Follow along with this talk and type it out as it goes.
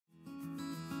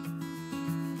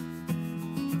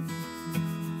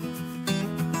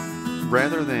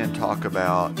Rather than talk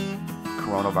about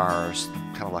coronavirus,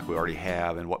 kind of like we already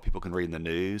have, and what people can read in the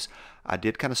news, I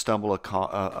did kind of stumble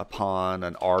upon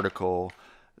an article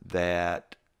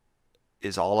that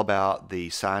is all about the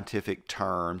scientific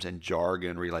terms and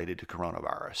jargon related to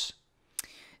coronavirus.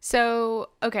 So,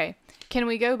 okay, can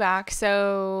we go back?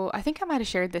 So, I think I might have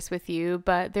shared this with you,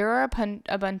 but there are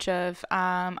a bunch of,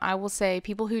 I will say,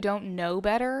 people who don't know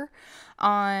better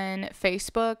on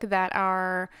Facebook that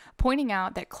are pointing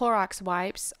out that Clorox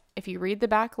wipes, if you read the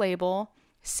back label,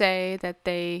 say that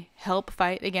they help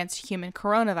fight against human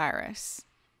coronavirus.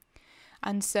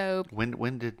 And so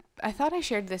When did I thought I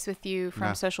shared this with you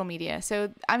from social media.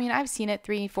 So, I mean, I've seen it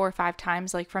 3, 4, 5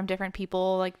 times, like from different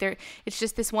people. Like it's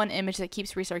just this one image that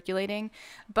keeps recirculating.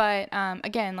 But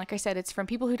again, like I said, it's from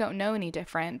people who don't know any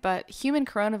different. But human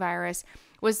coronavirus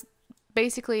was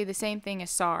basically the same thing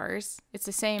as SARS. It's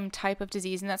the same type of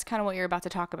disease. And that's kind of what you're about to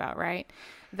talk about, right?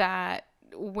 That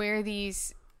where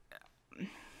these,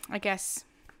 I guess,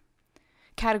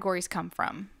 categories come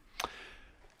from.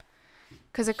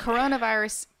 Because a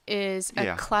coronavirus is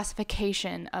a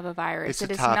classification of a virus.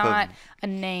 It is not a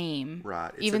name.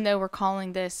 Right. Even though we're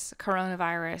calling this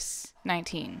coronavirus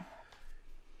 19.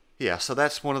 Yeah, so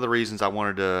that's one of the reasons I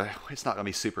wanted to. It's not going to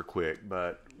be super quick,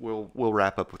 but we'll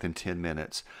wrap up within 10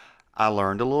 minutes. I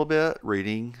learned a little bit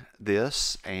reading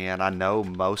this, and I know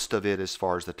most of it as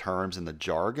far as the terms and the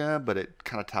jargon, but it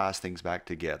kind of ties things back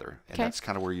together, and that's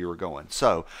kind of where you were going.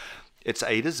 So it's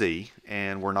A to Z,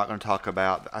 and we're not going to talk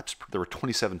about. There were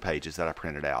 27 pages that I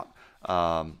printed out,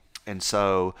 and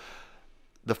so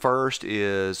the first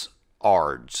is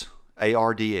ARDS,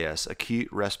 ARDS, Acute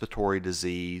Respiratory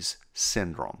Distress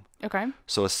Syndrome. Okay.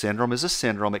 So a syndrome is a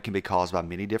syndrome. It can be caused by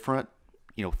many different,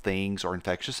 things or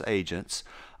infectious agents.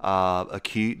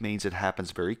 Acute means it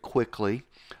happens very quickly.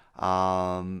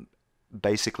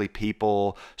 Basically,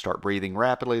 people start breathing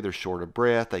rapidly. They're short of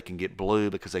breath. They can get blue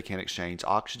because they can't exchange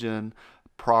oxygen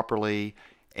properly.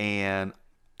 And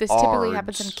this typically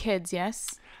happens in kids,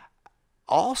 yes?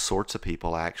 All sorts of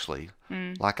people, actually.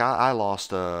 Like I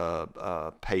lost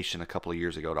a patient a couple of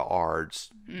years ago to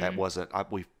ARDS. That wasn't,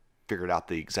 we figured out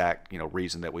the exact,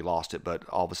 reason that we lost it, but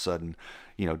all of a sudden,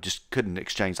 just couldn't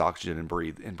exchange oxygen and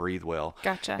breathe well.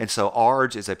 Gotcha. And so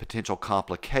ARDS is a potential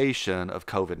complication of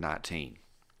COVID-19.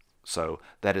 So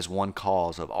that is one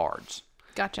cause of ARDS.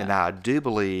 Gotcha. And I do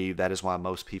believe that is why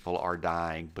most people are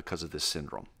dying because of this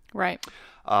syndrome. Right.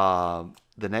 The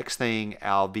next thing,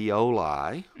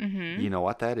 alveoli. You know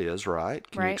what that is, right?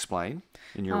 Can you explain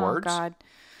in your words? Oh,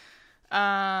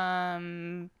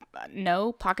 God.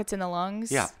 No, pockets in the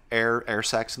lungs. Yeah, air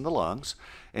sacs in the lungs.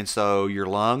 And so your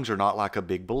lungs are not like a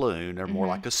big balloon. They're more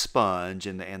like a sponge,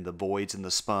 and the voids in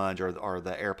the sponge are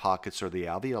the air pockets or the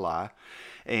alveoli.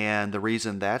 And the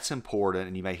reason that's important,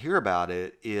 and you may hear about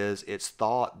it, is it's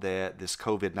thought that this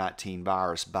COVID-19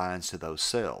 virus binds to those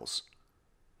cells.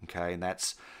 Okay, and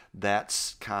that's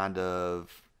kind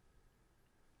of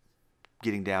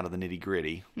getting down to the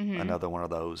nitty-gritty, another one of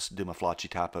those Dumaflaci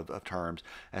type of terms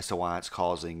as to why it's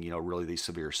causing, really these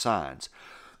severe signs.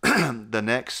 The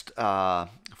next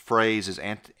phrase is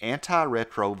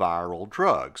antiretroviral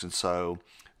drugs. And so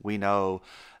we know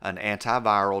an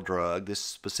antiviral drug, this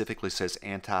specifically says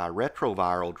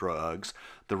antiretroviral drugs.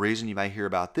 The reason you may hear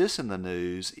about this in the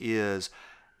news is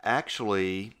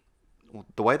actually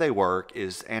the way they work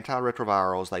is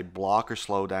antiretrovirals, they block or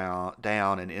slow down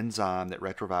an enzyme that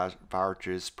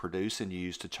retroviruses produce and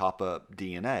use to chop up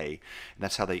DNA. And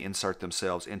that's how they insert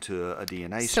themselves into a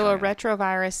DNA strand. So a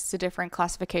retrovirus is a different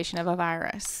classification of a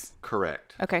virus.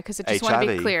 Correct. Okay, because I just want to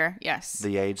be clear. Yes.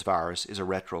 The AIDS virus is a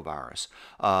retrovirus.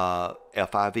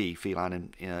 FIV,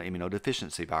 feline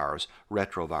immunodeficiency virus,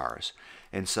 retrovirus.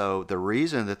 And so the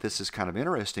reason that this is kind of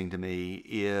interesting to me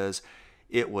is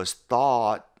it was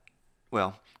thought,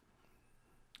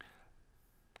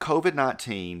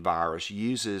 COVID-19 virus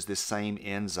uses this same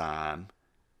enzyme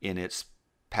in its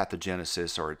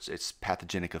pathogenesis or its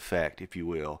pathogenic effect, if you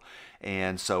will.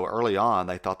 And so early on,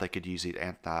 they thought they could use these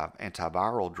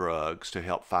antiviral drugs to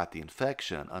help fight the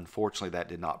infection. Unfortunately, that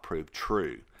did not prove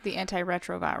true. The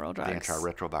antiretroviral drugs. The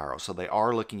antiretroviral. So they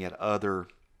are looking at other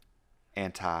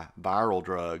antiviral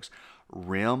drugs.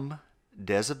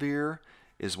 Remdesivir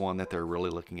is one that they're really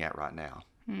looking at right now.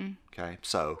 Okay,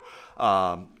 so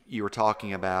you were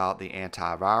talking about the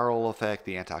antiviral effect,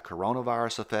 the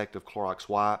anti-coronavirus effect of Clorox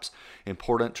wipes.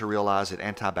 Important to realize that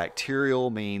antibacterial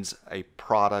means a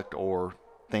product or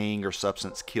thing or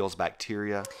substance kills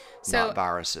bacteria, not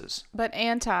viruses. But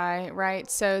anti,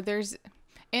 right? So there's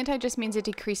anti just means it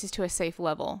decreases to a safe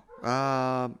level.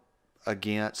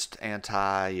 Against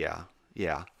anti,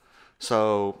 yeah.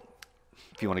 So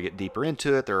if you want to get deeper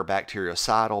into it, there are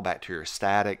bactericidal,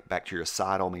 bacteriostatic.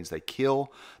 Bactericidal means they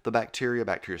kill the bacteria.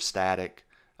 Bacteriostatic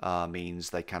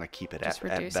means they kind of keep it at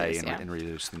bay and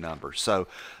reduce the number. So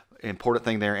important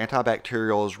thing there,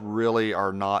 antibacterials really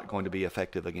are not going to be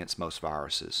effective against most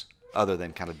viruses, other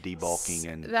than kind of debulking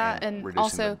and reducing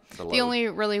also the load. The only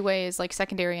really way is like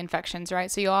secondary infections,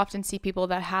 right? So you'll often see people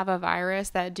that have a virus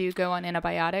that do go on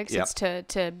antibiotics. Yep. It's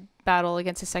to battle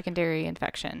against a secondary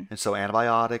infection. And so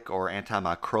antibiotic or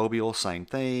antimicrobial, same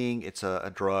thing. It's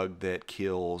a drug that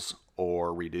kills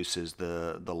or reduces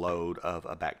the load of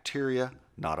a bacteria,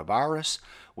 not a virus.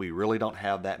 We really don't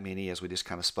have that many, as we just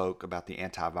kind of spoke about the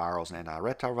antivirals and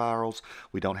antiretrovirals.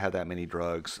 We don't have that many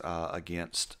drugs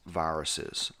against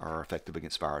viruses or effective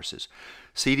against viruses.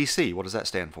 CDC, what does that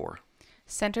stand for?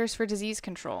 Centers for Disease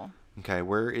Control. Okay,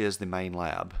 where is the main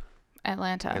lab?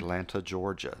 Atlanta,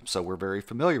 Georgia. So we're very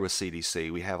familiar with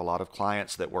CDC. We have a lot of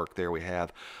clients that work there. We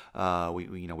have,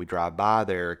 we drive by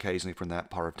there occasionally from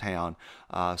that part of town.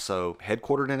 So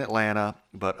headquartered in Atlanta,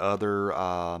 but other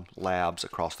labs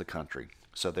across the country.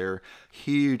 So they're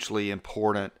hugely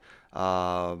important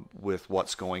with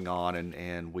what's going on,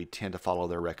 and we tend to follow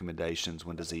their recommendations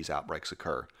when disease outbreaks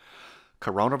occur.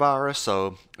 Coronavirus,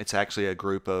 so it's actually a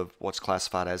group of what's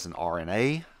classified as an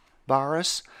RNA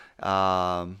virus.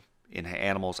 In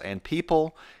animals and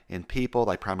people. In people,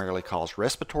 they primarily cause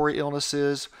respiratory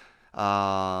illnesses,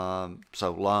 so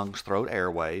lungs, throat,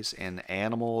 airways. In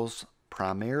animals,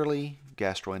 primarily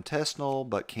gastrointestinal,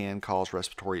 but can cause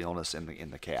respiratory illness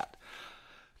in the cat.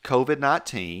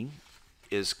 COVID-19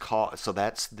 is so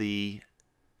that's the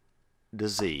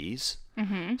disease.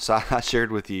 Mm-hmm. So I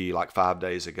shared with you like 5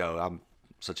 days ago. I'm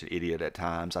such an idiot at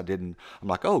times. I'm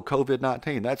like, oh,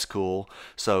 COVID-19, that's cool.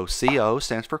 So CO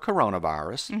stands for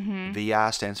coronavirus. Mm-hmm. VI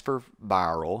stands for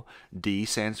viral. D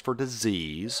stands for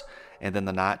disease. And then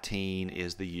the 19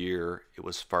 is the year it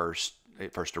first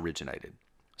originated.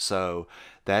 So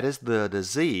that is the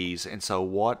disease. And so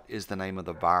what is the name of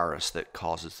the virus that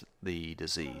causes the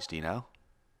disease? Do you know?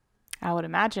 I would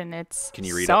imagine it's Can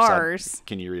you read SARS.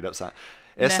 Can you read upside?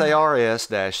 No.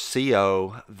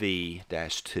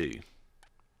 SARS-CoV-2.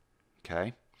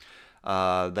 Okay.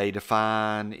 They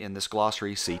define in this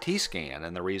glossary CT scan,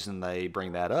 and the reason they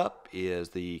bring that up is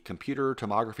the computer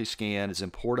tomography scan is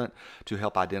important to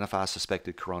help identify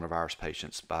suspected coronavirus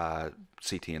patients by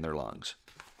CT in their lungs.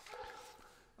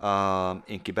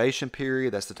 Incubation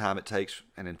period, that's the time it takes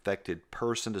an infected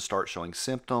person to start showing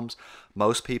symptoms.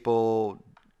 Most people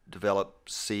develop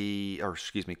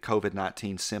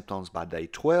COVID-19 symptoms by day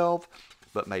 12,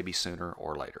 but maybe sooner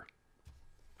or later.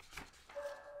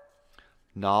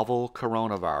 Novel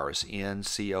coronavirus,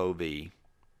 NCOV.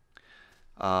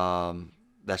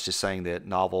 That's just saying that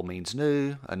novel means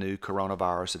new, a new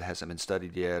coronavirus that hasn't been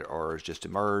studied yet or has just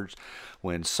emerged.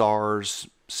 When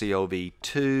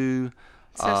SARS-CoV-2.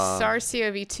 So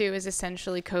SARS-CoV-2 is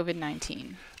essentially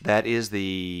COVID-19. That is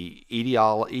the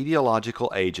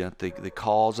etiological agent, the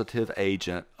causative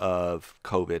agent of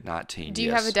COVID-19. Do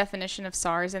you have a definition of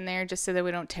SARS in there just so that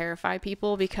we don't terrify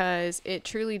people? Because it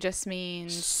truly just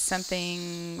means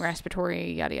something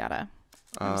respiratory, yada, yada.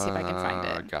 Let me see if I can find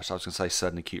it. Gosh, I was going to say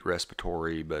sudden acute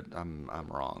respiratory, but I'm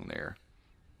wrong there.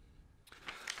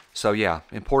 So, yeah,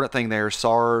 important thing there,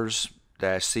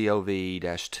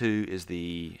 SARS-CoV-2 is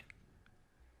the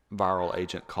viral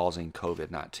agent causing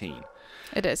COVID-19.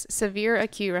 It is severe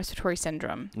acute respiratory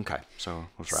syndrome. Okay, so I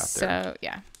was right there. So,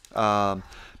 yeah.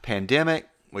 Pandemic,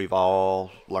 we've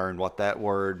all learned what that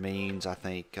word means, I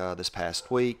think, this past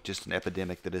week. Just an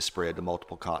epidemic that has spread to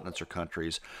multiple continents or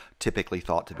countries, typically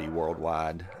thought to be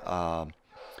worldwide.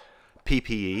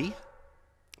 PPE.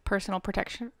 Personal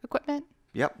protection equipment.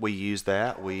 Yep, we use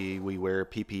that. We wear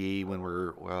PPE when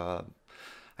we're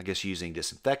using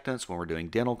disinfectants, when we're doing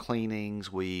dental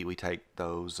cleanings. We take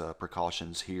those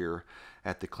precautions here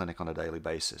at the clinic on a daily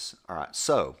basis. All right,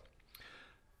 so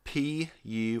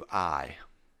PUI.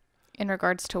 In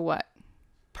regards to what?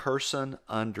 Person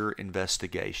under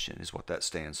investigation is what that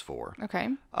stands for. Okay.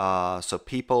 So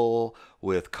people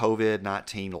with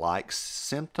COVID-19-like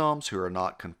symptoms who are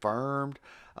not confirmed,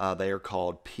 they are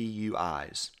called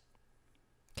PUIs.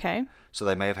 Okay. So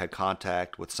they may have had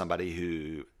contact with somebody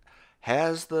who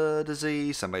has the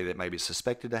disease, somebody that may be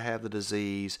suspected to have the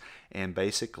disease, and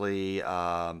basically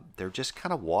they're just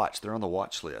kind of watched. They're on the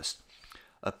watch list.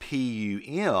 A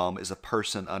PUM is a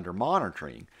person under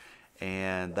monitoring,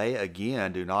 and they,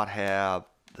 again, do not have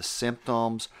the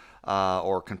symptoms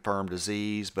or confirmed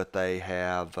disease, but they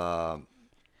have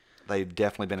they've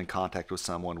definitely been in contact with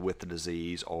someone with the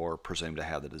disease or presumed to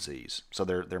have the disease. So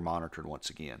they're monitored once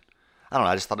again. I don't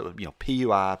know. I just thought it was,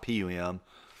 PUI, PUM.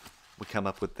 we come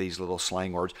up with these little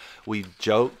slang words. We've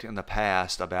joked in the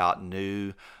past about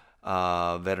new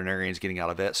veterinarians getting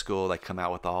out of vet school. They come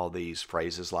out with all these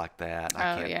phrases like that.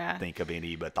 I can't think of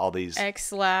any, but all these.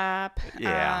 X-lap.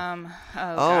 Yeah.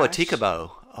 A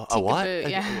tikabo. A what?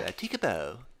 Yeah. A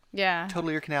tikabo. Yeah. Total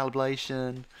ear canal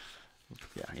ablation.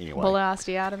 Yeah, anyway.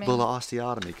 Bulosteotomy.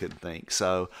 Bulosteotomy, couldn't think.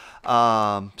 So,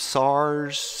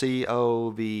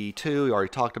 SARS-CoV-2, we already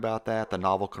talked about that. The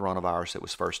novel coronavirus that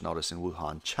was first noticed in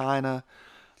Wuhan, China.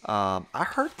 I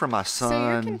heard from my son. So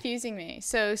you're confusing me.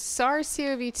 So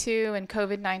SARS-CoV-2 and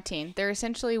COVID-19, they're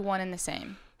essentially one and the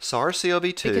same.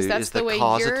 SARS-CoV-2 because that's is the way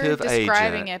causative you're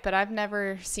describing agent. it, but I've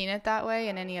never seen it that way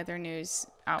in any other news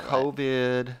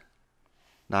outlet.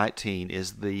 COVID-19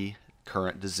 is the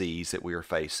current disease that we are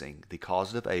facing. The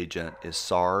causative agent is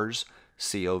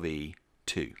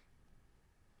SARS-CoV-2.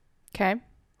 Okay.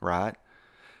 Right?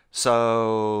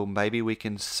 So maybe we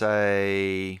can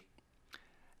say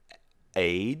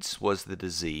AIDS was the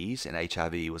disease and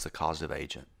HIV was the causative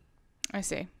agent. I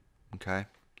see. Okay.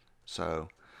 So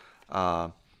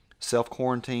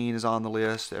self-quarantine is on the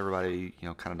list. Everybody,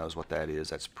 kind of knows what that is.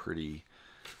 That's pretty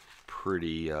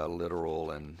literal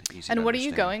and easy to And what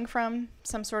understand. are you going from?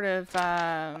 Some sort of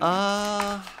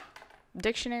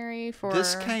dictionary for...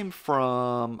 This came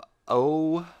from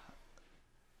opb.org.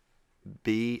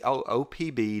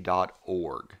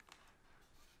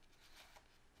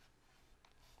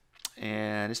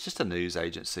 And it's just a news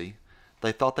agency.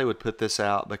 They thought they would put this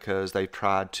out because they've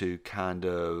tried to kind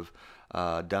of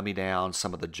dummy down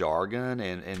some of the jargon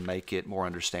and make it more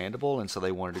understandable. And so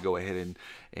they wanted to go ahead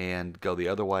and go the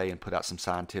other way and put out some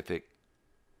scientific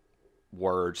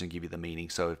words and give you the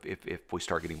meaning. So if we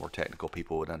start getting more technical,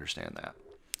 people would understand that.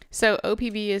 So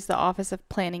OPB is the Office of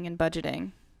Planning and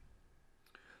Budgeting.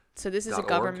 So this is a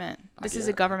government. This is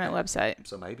a government website.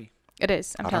 So maybe. It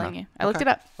is. I'm telling you. I looked it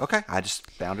up. Okay. I just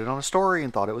found it on a story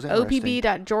and thought it was interesting.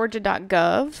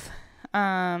 opb.georgia.gov.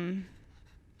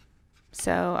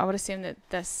 So I would assume that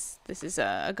this is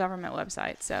a government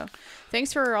website. So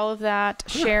thanks for all of that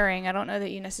sharing. I don't know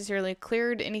that you necessarily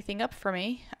cleared anything up for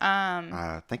me.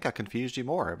 I think I confused you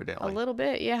more, evidently. A little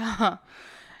bit, yeah.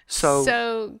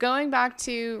 So going back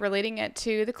to relating it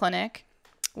to the clinic,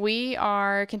 we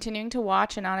are continuing to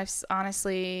watch and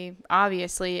obviously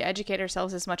educate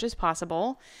ourselves as much as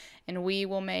possible. And we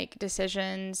will make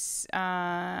decisions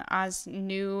as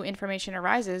new information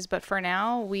arises. But for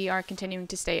now, we are continuing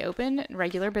to stay open,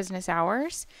 regular business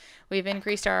hours. We've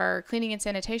increased our cleaning and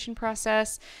sanitation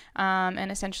process.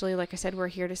 And essentially, like I said, we're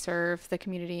here to serve the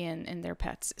community and their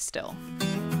pets still.